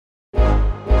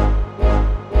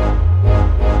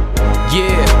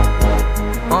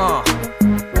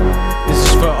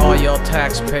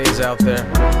TurboTax pays out there.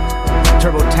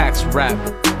 TurboTax rap.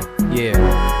 Yeah.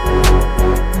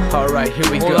 Alright, here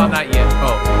we go. Hold on, not yet.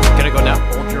 Oh, Gotta go now.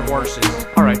 Hold your horses.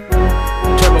 alright.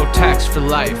 TurboTax for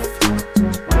life.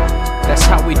 That's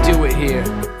how we do it here.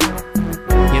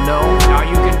 You know? Now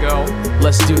you can go.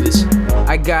 Let's do this.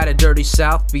 I got a dirty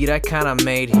South beat I kinda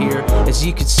made here. As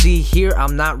you can see here,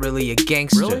 I'm not really a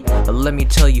gangster. Really? But let me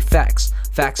tell you facts.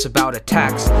 Facts about a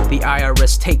tax the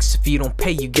IRS takes. If you don't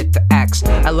pay, you get the axe.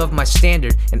 I love my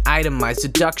standard and itemized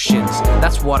deductions.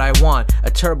 That's what I want,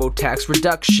 a TurboTax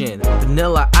reduction.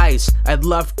 Vanilla Ice, I'd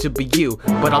love to be you,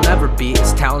 but I'll never be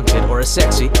as talented or as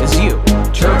sexy as you.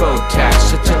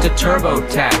 TurboTax,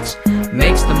 TurboTax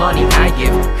makes the money I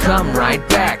give come right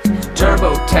back.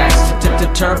 TurboTax,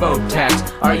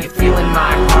 TurboTax. Are you feeling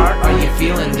my heart? Are you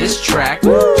feeling this track?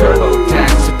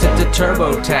 TurboTax,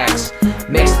 TurboTax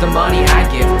makes the money I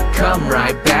give come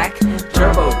right back.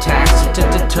 TurboTax,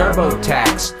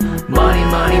 TurboTax. Money,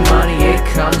 money, money, it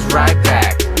comes right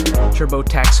back.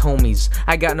 TurboTax homies,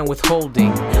 I got no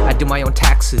withholding. I do my own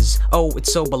taxes, oh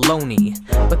it's so baloney.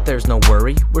 But there's no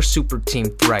worry, we're super team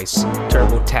thrice.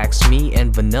 TurboTax me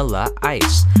and Vanilla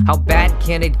Ice. How bad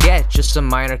can it get? Just some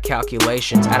minor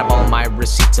calculations. Add up all my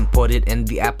receipts and put it in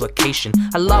the application.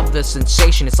 I love the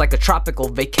sensation, it's like a tropical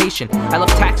vacation. I love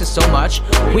taxes so much,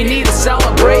 we need a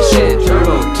celebration.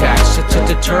 TurboTax,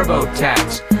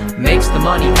 TurboTax makes the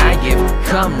money I give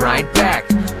come right back.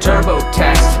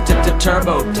 TurboTax,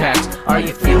 TurboTax. Are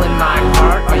you feeling my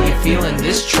heart? Are you feeling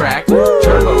this track?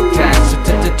 TurboTax,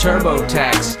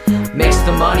 TurboTax makes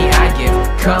the money I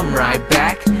give come right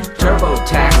back.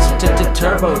 TurboTax,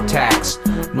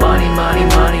 TurboTax. Money, money,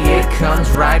 money, it comes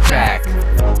right back.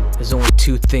 There's only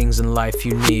two things in life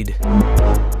you need: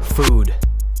 food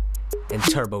and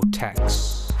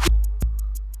TurboTax.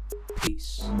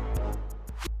 Peace.